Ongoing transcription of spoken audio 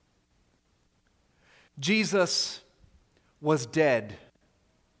Jesus was dead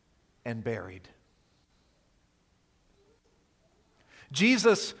and buried.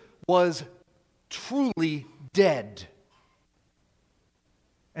 Jesus was truly dead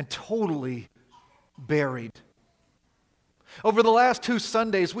and totally buried. Over the last 2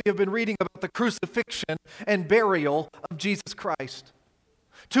 Sundays, we have been reading about the crucifixion and burial of Jesus Christ.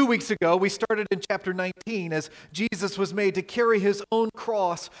 2 weeks ago, we started in chapter 19 as Jesus was made to carry his own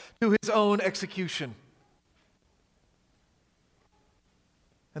cross to his own execution.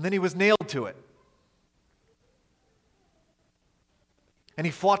 And then he was nailed to it. And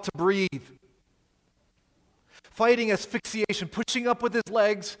he fought to breathe, fighting asphyxiation, pushing up with his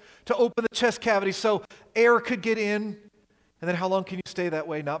legs to open the chest cavity so air could get in. And then how long can you stay that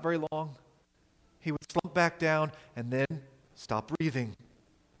way? Not very long. He would slump back down and then stop breathing.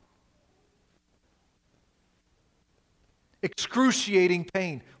 Excruciating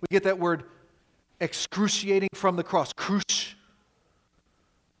pain. We get that word excruciating from the cross. Crush.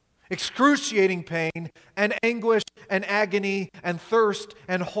 Excruciating pain and anguish and agony and thirst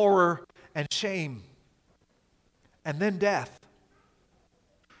and horror and shame. And then death.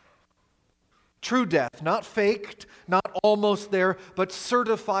 True death, not faked, not almost there, but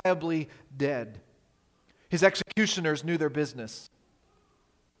certifiably dead. His executioners knew their business,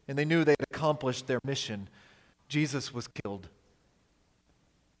 and they knew they had accomplished their mission. Jesus was killed.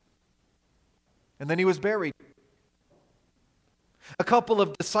 And then he was buried. A couple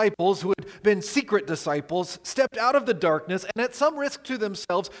of disciples who had been secret disciples stepped out of the darkness and at some risk to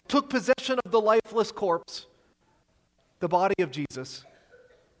themselves took possession of the lifeless corpse, the body of Jesus,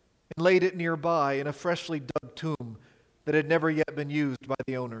 and laid it nearby in a freshly dug tomb that had never yet been used by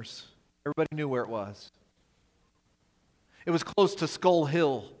the owners. Everybody knew where it was. It was close to Skull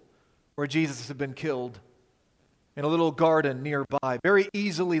Hill, where Jesus had been killed, in a little garden nearby, very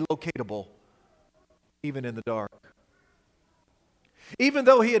easily locatable, even in the dark. Even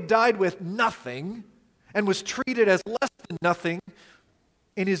though he had died with nothing and was treated as less than nothing,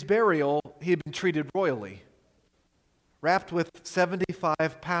 in his burial he had been treated royally, wrapped with 75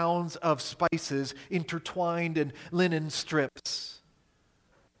 pounds of spices intertwined in linen strips.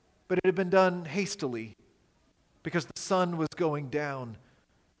 But it had been done hastily because the sun was going down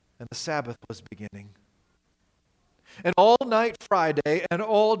and the Sabbath was beginning. And all night Friday and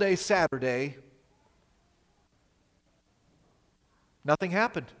all day Saturday, nothing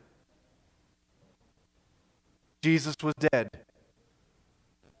happened. Jesus was dead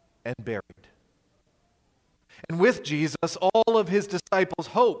and buried. And with Jesus, all of his disciples'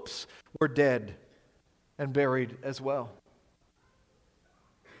 hopes were dead and buried as well.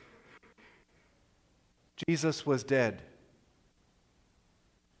 Jesus was dead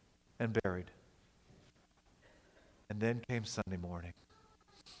and buried. And then came Sunday morning,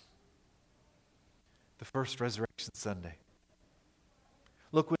 the first Resurrection Sunday.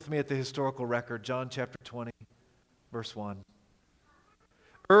 Look with me at the historical record, John chapter 20, verse 1.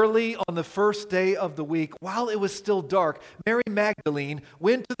 Early on the first day of the week, while it was still dark, Mary Magdalene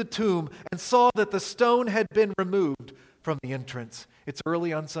went to the tomb and saw that the stone had been removed from the entrance. It's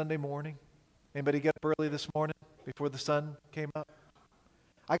early on Sunday morning. Anybody get up early this morning before the sun came up?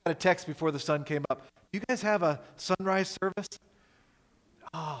 I got a text before the sun came up. You guys have a sunrise service?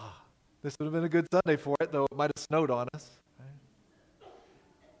 This would have been a good Sunday for it, though it might have snowed on us.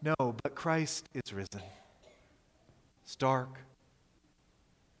 No, but Christ is risen. It's dark.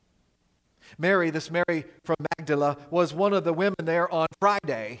 Mary, this Mary from Magdala, was one of the women there on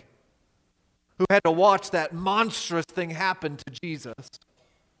Friday who had to watch that monstrous thing happen to Jesus.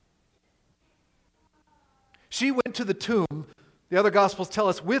 She went to the tomb, the other Gospels tell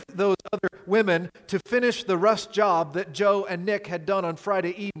us, with those other women to finish the rush job that Joe and Nick had done on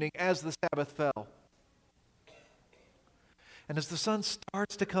Friday evening as the Sabbath fell. And as the sun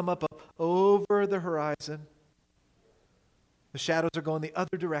starts to come up over the horizon, the shadows are going the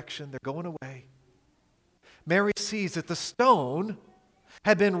other direction. They're going away. Mary sees that the stone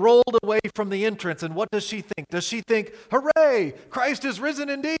had been rolled away from the entrance. And what does she think? Does she think, hooray, Christ is risen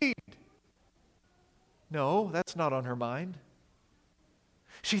indeed? No, that's not on her mind.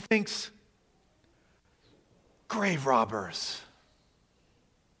 She thinks, grave robbers.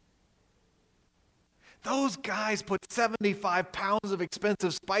 Those guys put 75 pounds of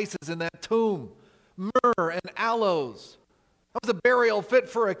expensive spices in that tomb. Myrrh and aloes. That was a burial fit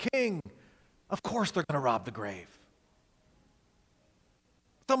for a king. Of course they're going to rob the grave.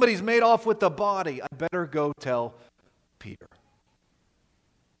 Somebody's made off with the body. I better go tell Peter.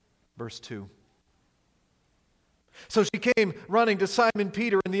 Verse 2. So she came running to Simon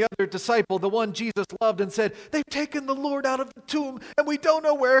Peter and the other disciple, the one Jesus loved, and said, "They've taken the Lord out of the tomb, and we don't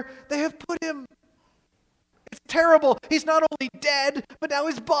know where they have put him." terrible. He's not only dead, but now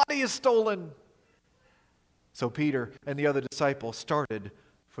his body is stolen. So Peter and the other disciple started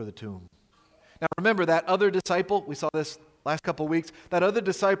for the tomb. Now remember, that other disciple, we saw this last couple of weeks, that other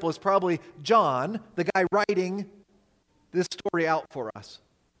disciple is probably John, the guy writing this story out for us.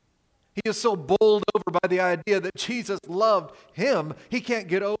 He is so bowled over by the idea that Jesus loved him, he can't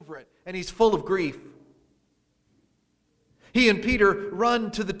get over it, and he's full of grief. He and Peter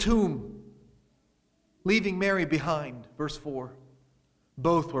run to the tomb, leaving Mary behind. Verse 4.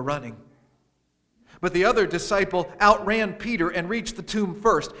 Both were running. But the other disciple outran Peter and reached the tomb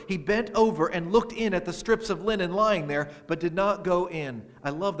first. He bent over and looked in at the strips of linen lying there, but did not go in. I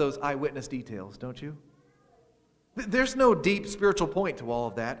love those eyewitness details, don't you? There's no deep spiritual point to all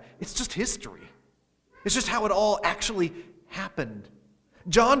of that. It's just history. It's just how it all actually happened.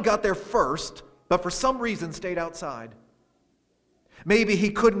 John got there first, but for some reason stayed outside. Maybe he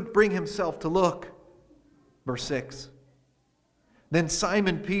couldn't bring himself to look. Verse 6. Then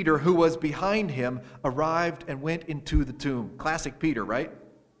Simon Peter, who was behind him, arrived and went into the tomb. Classic Peter, right?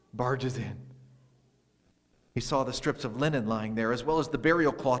 Barges in. He saw the strips of linen lying there, as well as the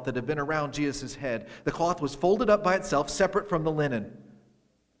burial cloth that had been around Jesus' head. The cloth was folded up by itself, separate from the linen.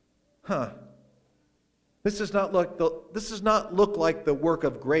 This does not look like the work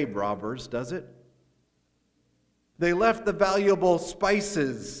of grave robbers, does it? They left the valuable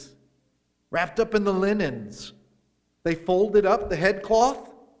spices wrapped up in the linens. They folded up the headcloth?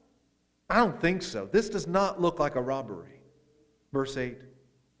 I don't think so. This does not look like a robbery. Verse 8.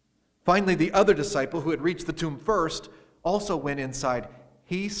 Finally, the other disciple who had reached the tomb first also went inside.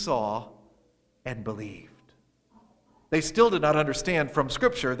 He saw and believed. They still did not understand from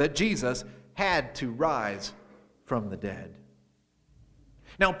Scripture that Jesus had to rise from the dead.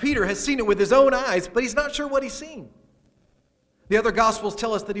 Now, Peter has seen it with his own eyes, but he's not sure what he's seen. The other Gospels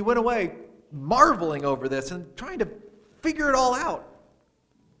tell us that he went away marveling over this and trying to figure it all out.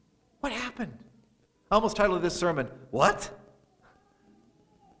 What happened? I almost titled this sermon, What?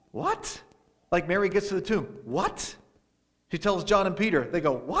 What? Like Mary gets to the tomb. What? She tells John and Peter. They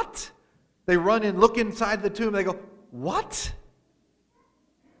go, what? They run and look inside the tomb. They go, what?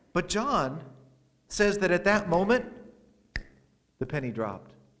 But John says that at that moment, the penny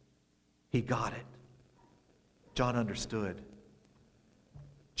dropped. He got it. John understood.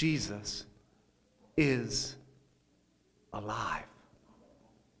 Jesus is alive.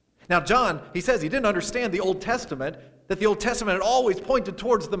 Now, John, he says he didn't understand the Old Testament, that the Old Testament had always pointed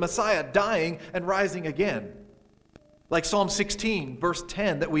towards the Messiah dying and rising again. Like Psalm 16, verse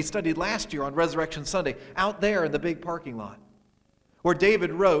 10, that we studied last year on Resurrection Sunday, out there in the big parking lot, where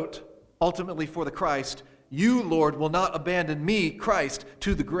David wrote, ultimately for the Christ, "You, Lord, will not abandon me, Christ,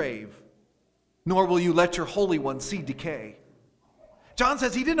 to the grave, nor will you let your Holy One see decay." John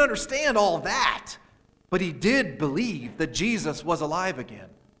says he didn't understand all that, but he did believe that Jesus was alive again.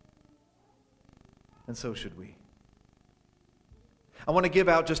 And so should we. I want to give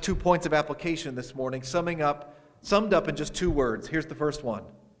out just 2 points of application this morning, summed up in just 2 words. Here's the first one.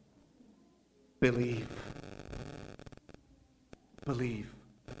 Believe. Believe.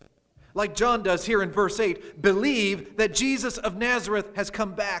 Like John does here in verse 8, believe that Jesus of Nazareth has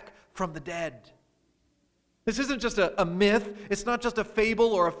come back from the dead. This isn't just a myth. It's not just a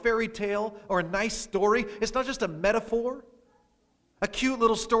fable or a fairy tale or a nice story. It's not just a metaphor, a cute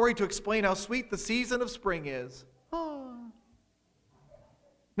little story to explain how sweet the season of spring is.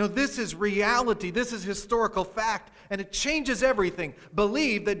 No, this is reality. This is historical fact, and it changes everything.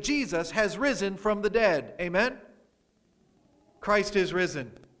 Believe that Jesus has risen from the dead. Amen? Christ is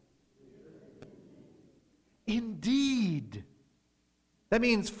risen. Indeed. That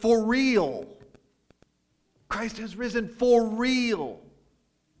means for real. Christ has risen for real.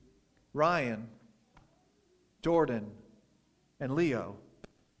 Ryan, Jordan, and Leo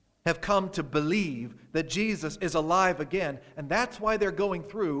have come to believe that Jesus is alive again, and that's why they're going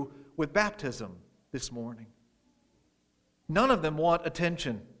through with baptism this morning. None of them want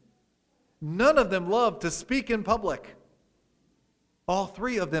attention. None of them love to speak in public. All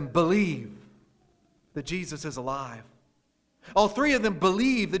 3 of them believe that Jesus is alive. All 3 of them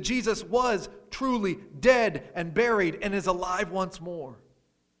believe that Jesus was truly dead and buried and is alive once more.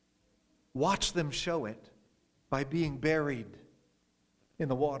 Watch them show it by being buried in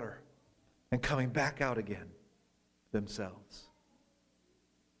the water and coming back out again themselves.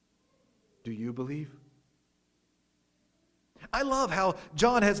 Do you believe? I love how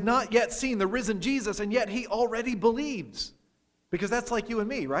John has not yet seen the risen Jesus, and yet he already believes. Because that's like you and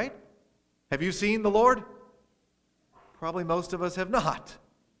me, right? Have you seen the Lord? Probably most of us have not.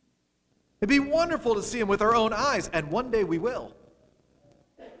 It'd be wonderful to see him with our own eyes, and one day we will.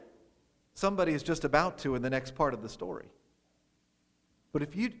 Somebody is just about to in the next part of the story. But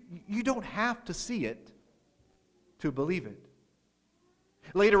if you don't have to see it to believe it.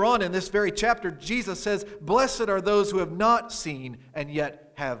 Later on in this very chapter, Jesus says, "Blessed are those who have not seen and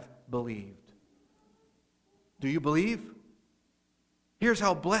yet have believed." Do you believe? Here's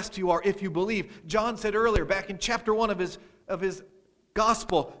how blessed you are if you believe. John said earlier, back in chapter 1 of his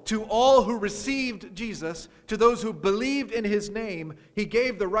gospel, to all who received Jesus, to those who believed in his name, he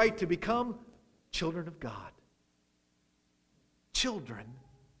gave the right to become children of God. Children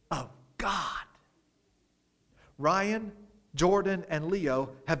of God. Ryan, Jordan, and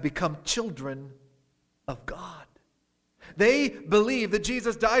Leo have become children of God. They believe that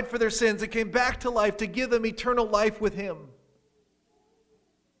Jesus died for their sins and came back to life to give them eternal life with him.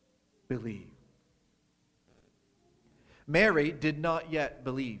 Believe. Mary did not yet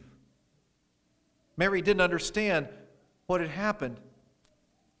believe. Mary didn't understand what had happened.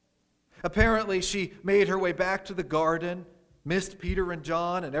 Apparently, she made her way back to the garden, missed Peter and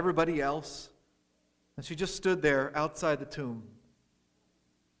John and everybody else, and she just stood there outside the tomb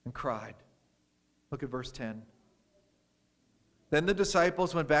and cried. Look at verse 10. Then the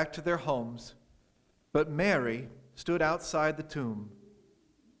disciples went back to their homes, but Mary stood outside the tomb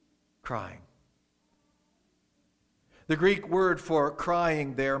crying. The Greek word for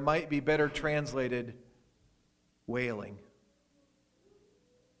crying there might be better translated wailing.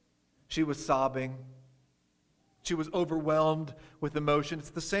 She was sobbing. She was overwhelmed with emotion. It's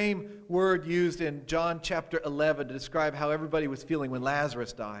the same word used in John chapter 11 to describe how everybody was feeling when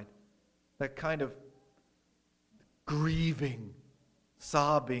Lazarus died. That kind of grieving,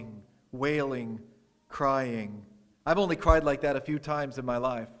 sobbing, wailing, crying. I've only cried like that a few times in my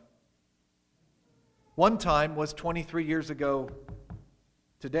life. One time was 23 years ago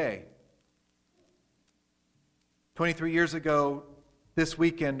today. 23 years ago this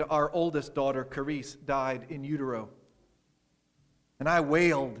weekend, our oldest daughter, Carice, died in utero. And I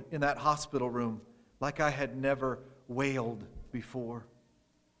wailed in that hospital room like I had never wailed before.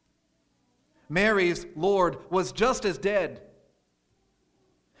 Mary's Lord was just as dead.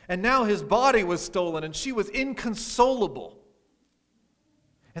 And now his body was stolen and she was inconsolable.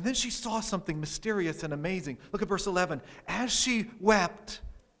 And then she saw something mysterious and amazing. Look at verse 11. As she wept,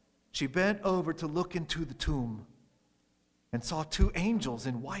 she bent over to look into the tomb and saw two angels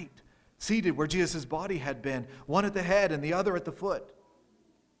in white seated where Jesus' body had been, one at the head and the other at the foot.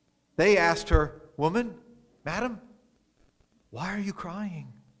 They asked her, "Woman, madam, why are you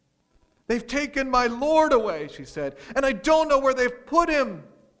crying?" "They've taken my Lord away," she said, "and I don't know where they've put him."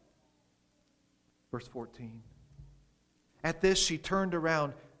 Verse 14. At this, she turned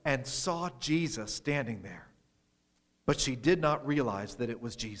around and saw Jesus standing there. But she did not realize that it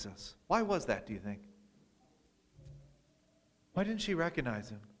was Jesus. Why was that, do you think? Why didn't she recognize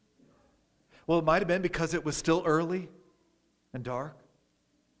him? Well, it might have been because it was still early and dark.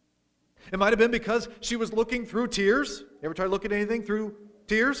 It might have been because she was looking through tears. You ever try to look at anything through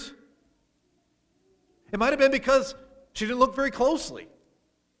tears? It might have been because she didn't look very closely.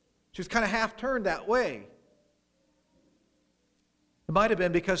 She was kind of half turned that way. It might have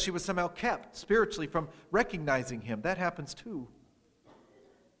been because she was somehow kept spiritually from recognizing him. That happens too.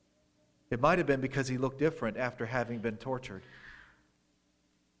 It might have been because he looked different after having been tortured.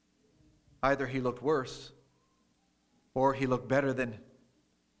 Either he looked worse or he looked better than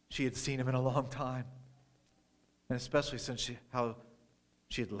she had seen him in a long time. And especially since how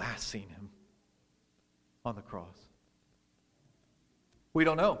she had last seen him on the cross. We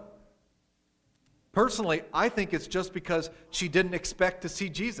don't know. Personally, I think it's just because she didn't expect to see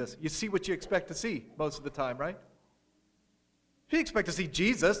Jesus. You see what you expect to see most of the time, right? She didn't expect to see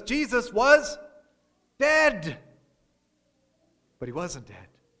Jesus. Jesus was dead. But he wasn't dead.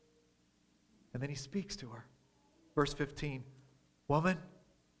 And then he speaks to her. Verse 15. Woman,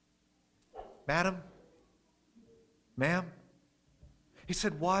 madam, ma'am. He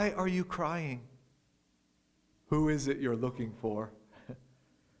said, why are you crying? Who is it you're looking for?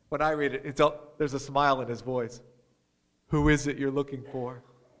 When I read it, there's a smile in his voice. Who is it you're looking for?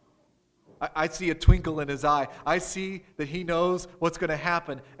 I see a twinkle in his eye. I see that he knows what's going to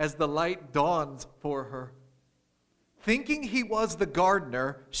happen as the light dawns for her. Thinking he was the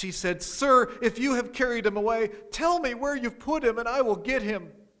gardener, she said, Sir, if you have carried him away, tell me where you've put him and I will get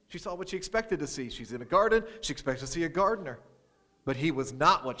him. She saw what she expected to see. She's in a garden. She expects to see a gardener. But he was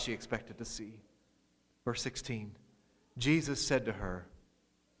not what she expected to see. Verse 16, Jesus said to her,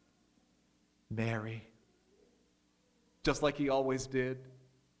 Mary, just like he always did.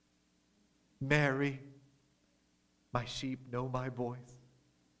 Mary, my sheep know my voice.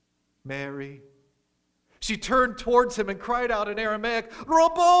 Mary, She turned towards him and cried out in Aramaic,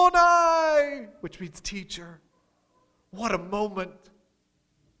 Rabboni, which means teacher. What a moment.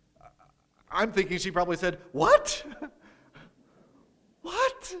 I'm thinking she probably said, what?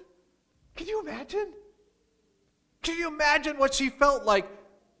 What? Can you imagine? Can you imagine what she felt like?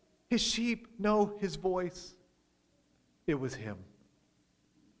 His sheep know his voice. It was him.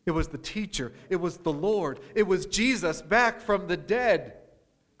 It was the teacher. It was the Lord. It was Jesus back from the dead.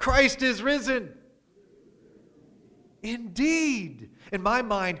 Christ is risen. Indeed. In my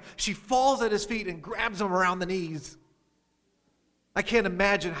mind, she falls at his feet and grabs him around the knees. I can't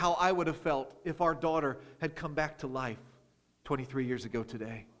imagine how I would have felt if our daughter had come back to life 23 years ago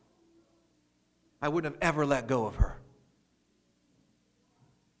today. I wouldn't have ever let go of her.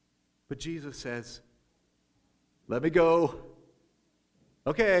 But Jesus says, let me go.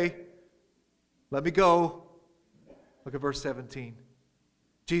 Okay, let me go. Look at verse 17.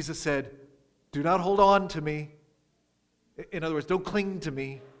 Jesus said, do not hold on to me. In other words, don't cling to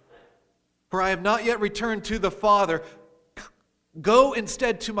me. For I have not yet returned to the Father. Go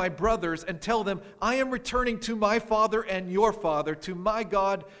instead to my brothers and tell them, I am returning to my Father and your Father, to my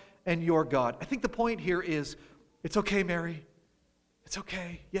God and your God. I think the point here is, it's okay, Mary. It's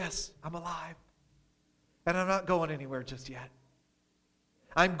okay. Yes, I'm alive. And I'm not going anywhere just yet.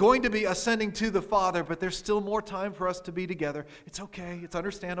 I'm going to be ascending to the Father, but there's still more time for us to be together. It's okay. It's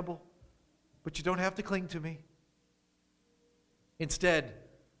understandable. But you don't have to cling to me. Instead,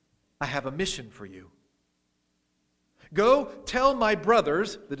 I have a mission for you. Go tell my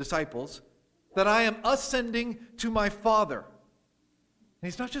brothers, the disciples, that I am ascending to my Father. And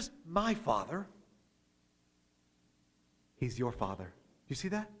he's not just my Father. He's your Father. Do you see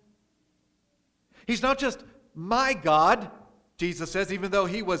that? He's not just my God, Jesus says, even though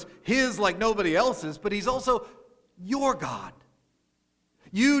he was his like nobody else's, but he's also your God.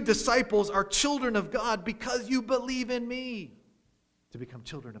 You disciples are children of God because you believe in me to become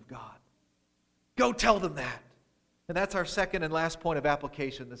children of God. Go tell them that. And that's our second and last point of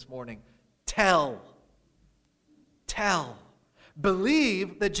application this morning. Tell. Tell.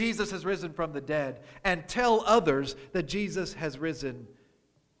 Believe that Jesus has risen from the dead and tell others that Jesus has risen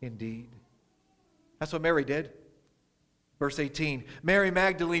indeed. That's what Mary did. Verse 18, Mary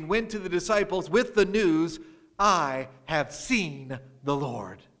Magdalene went to the disciples with the news, I have seen the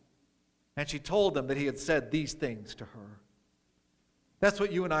Lord. And she told them that he had said these things to her. That's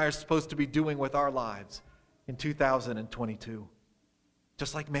what you and I are supposed to be doing with our lives in 2022.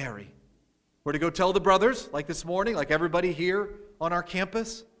 Just like Mary. We're to go tell the brothers, like this morning, like everybody here on our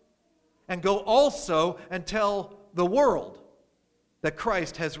campus, and go also and tell the world that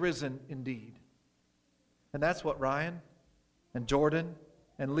Christ has risen indeed. And that's what Ryan and Jordan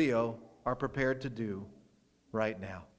and Leo are prepared to do right now.